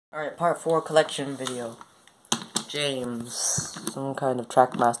Alright, part 4 collection video. James. Some kind of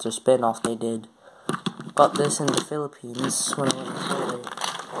Trackmaster spin-off they did. Got this in the Philippines when I went to Chile.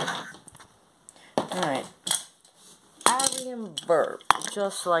 Alright. Abby and Bert.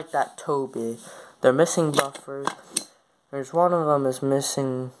 Just like that Toby. They're missing buffers. There's one of them is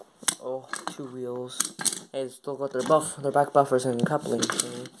missing, 2 wheels. They still got their back buffers and coupling.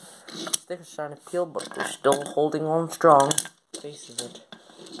 Stickers trying to peel, but they're still holding on strong. Faces it.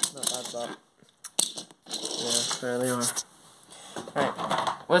 Not bad, but yeah, there they are. Right,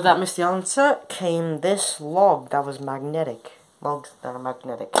 with that Misty answer came this log that was magnetic. Logs that are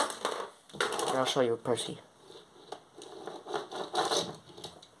magnetic. Here, I'll show you, Percy.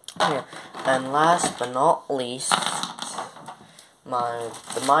 Here, and last but not least,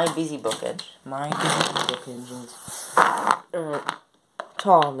 my busy book edge. My busy book engines.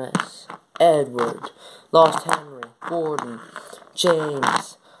 Thomas, Edward, Lost Henry, Gordon,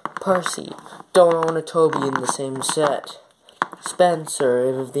 James, Percy, don't own a Toby in the same set. Spencer,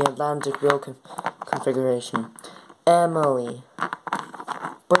 of the Atlantic Wheel configuration. Emily,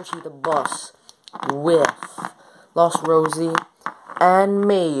 Bertie the Bus, with Lost Rosie, and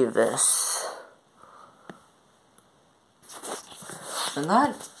Mavis. And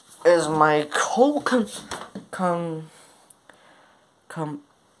that is my whole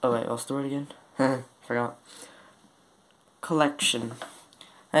oh wait, what's the word again? Forgot. Collection.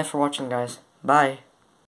 Thanks for watching, guys. Bye.